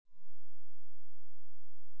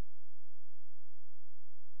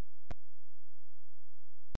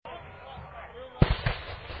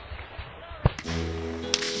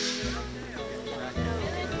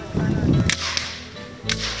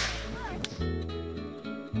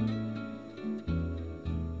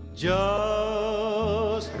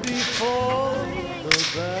Just before the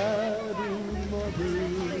bad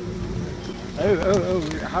mother,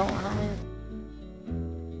 How?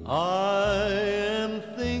 I am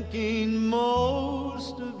thinking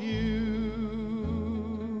most of you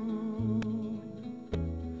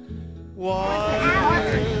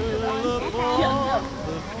while upon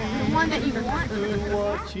the field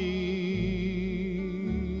watching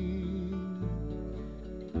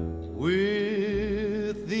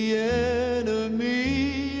with the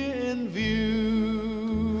enemy in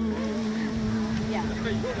view.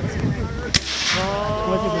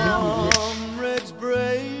 Comrades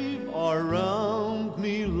brave are round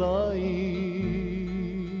me lying,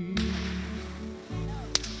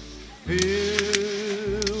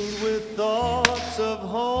 filled with thoughts of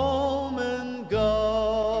home and God.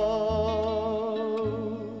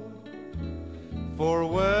 For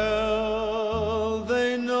well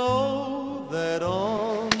they know that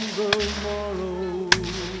on the morrow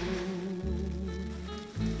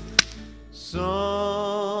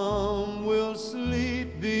some will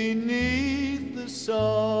sleep beneath the sod.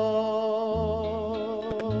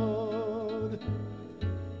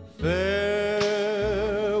 Farewell,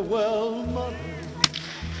 mother,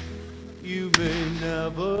 you may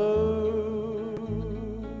never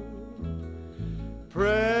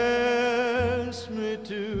press me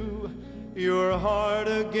to your heart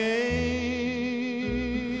again,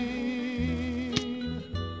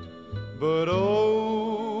 but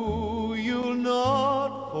oh, you'll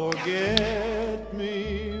not forget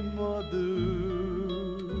me, mother,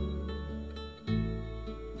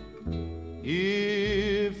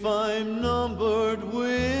 if I'm numbered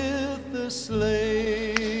with the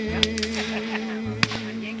slain.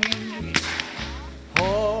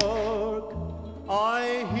 Hark,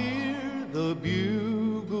 I hear the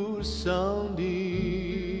bugle sounding,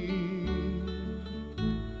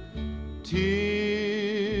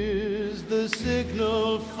 'tis the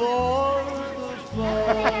signal for the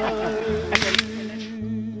fight.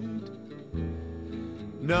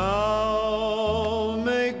 Now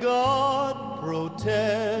may God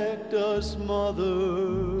protect us, mother,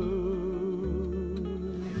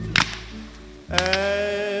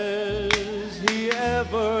 as he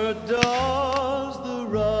ever does the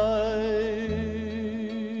right.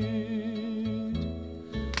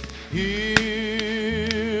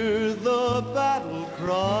 Hear the battle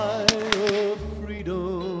cry of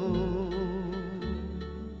freedom,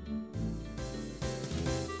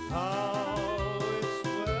 how it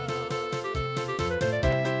swells.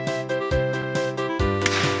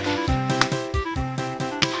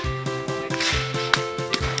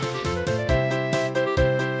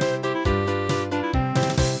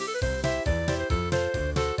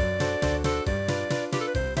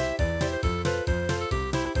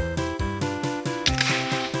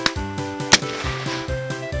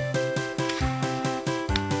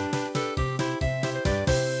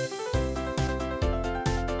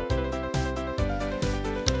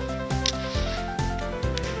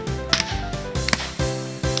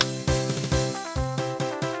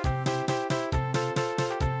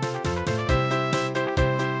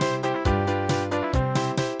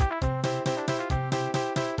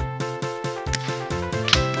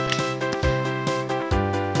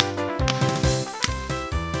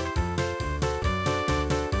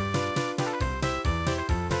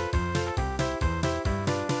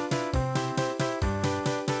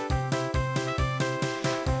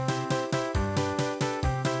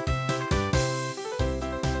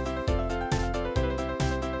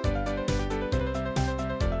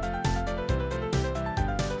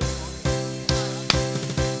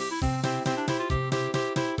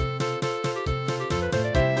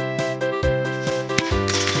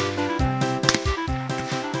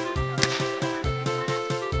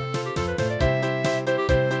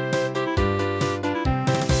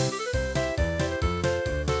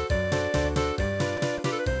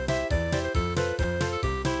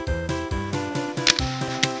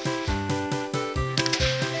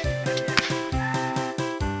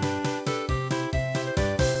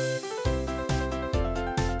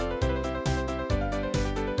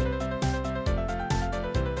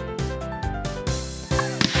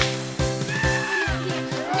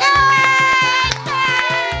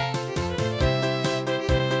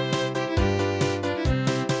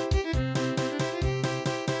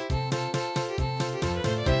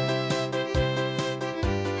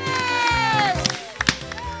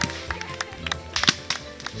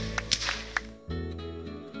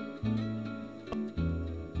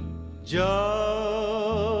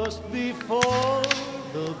 Just before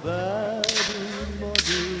the bad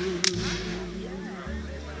mother,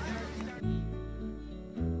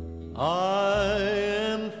 I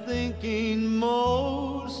am thinking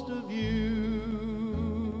most of you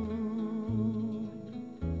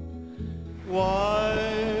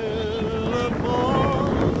while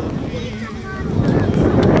upon the fields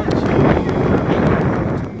we're watching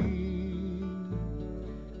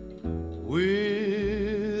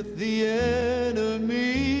with the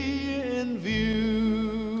enemy in view.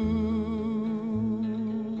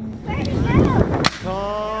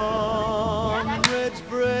 Comrades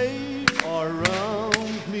brave are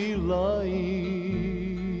round me lying,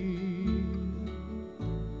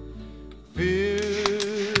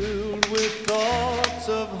 filled with thoughts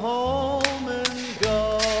of home and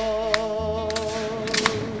God.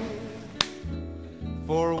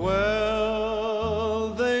 For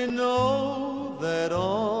well they know that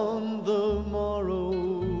on the morrow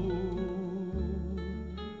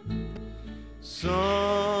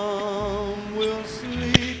some will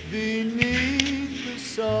sleep beneath the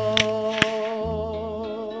sod.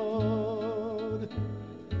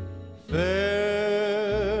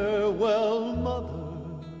 Farewell,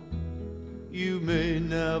 mother, you may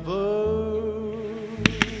never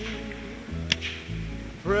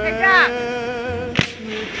press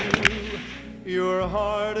me to your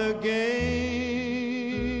heart again,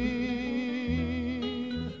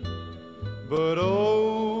 but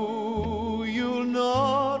oh, you'll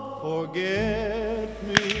not forget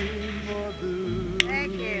me, mother.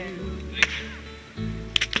 Thank you.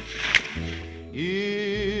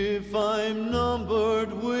 If I'm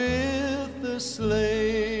numbered with the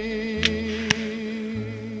slain,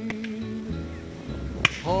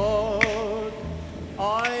 hark,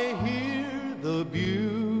 I hear the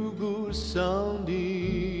bugle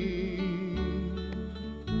sounding.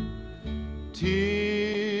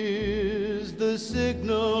 'Tis the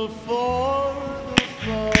signal for the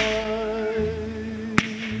fight.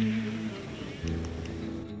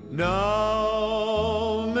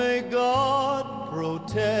 Now may God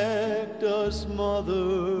protect us,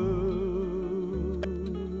 mother,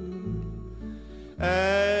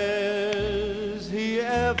 as he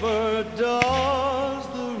ever does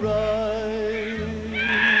the right.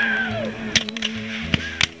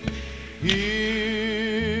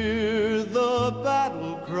 Hear the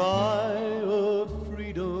battle cry of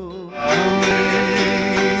freedom.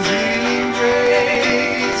 Amazing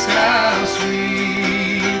grace, how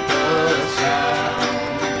sweet the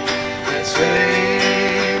sound that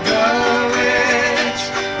saved a wretch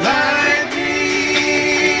like me.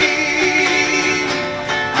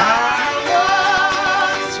 I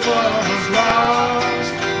once was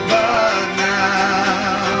lost, but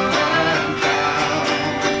now I'm found.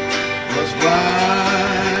 Was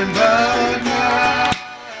blind, but now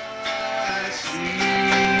I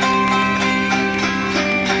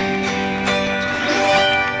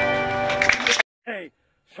see.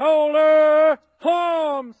 Shoulder,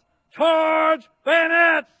 forms, charge,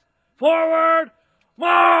 bayonets, forward,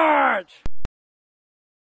 march!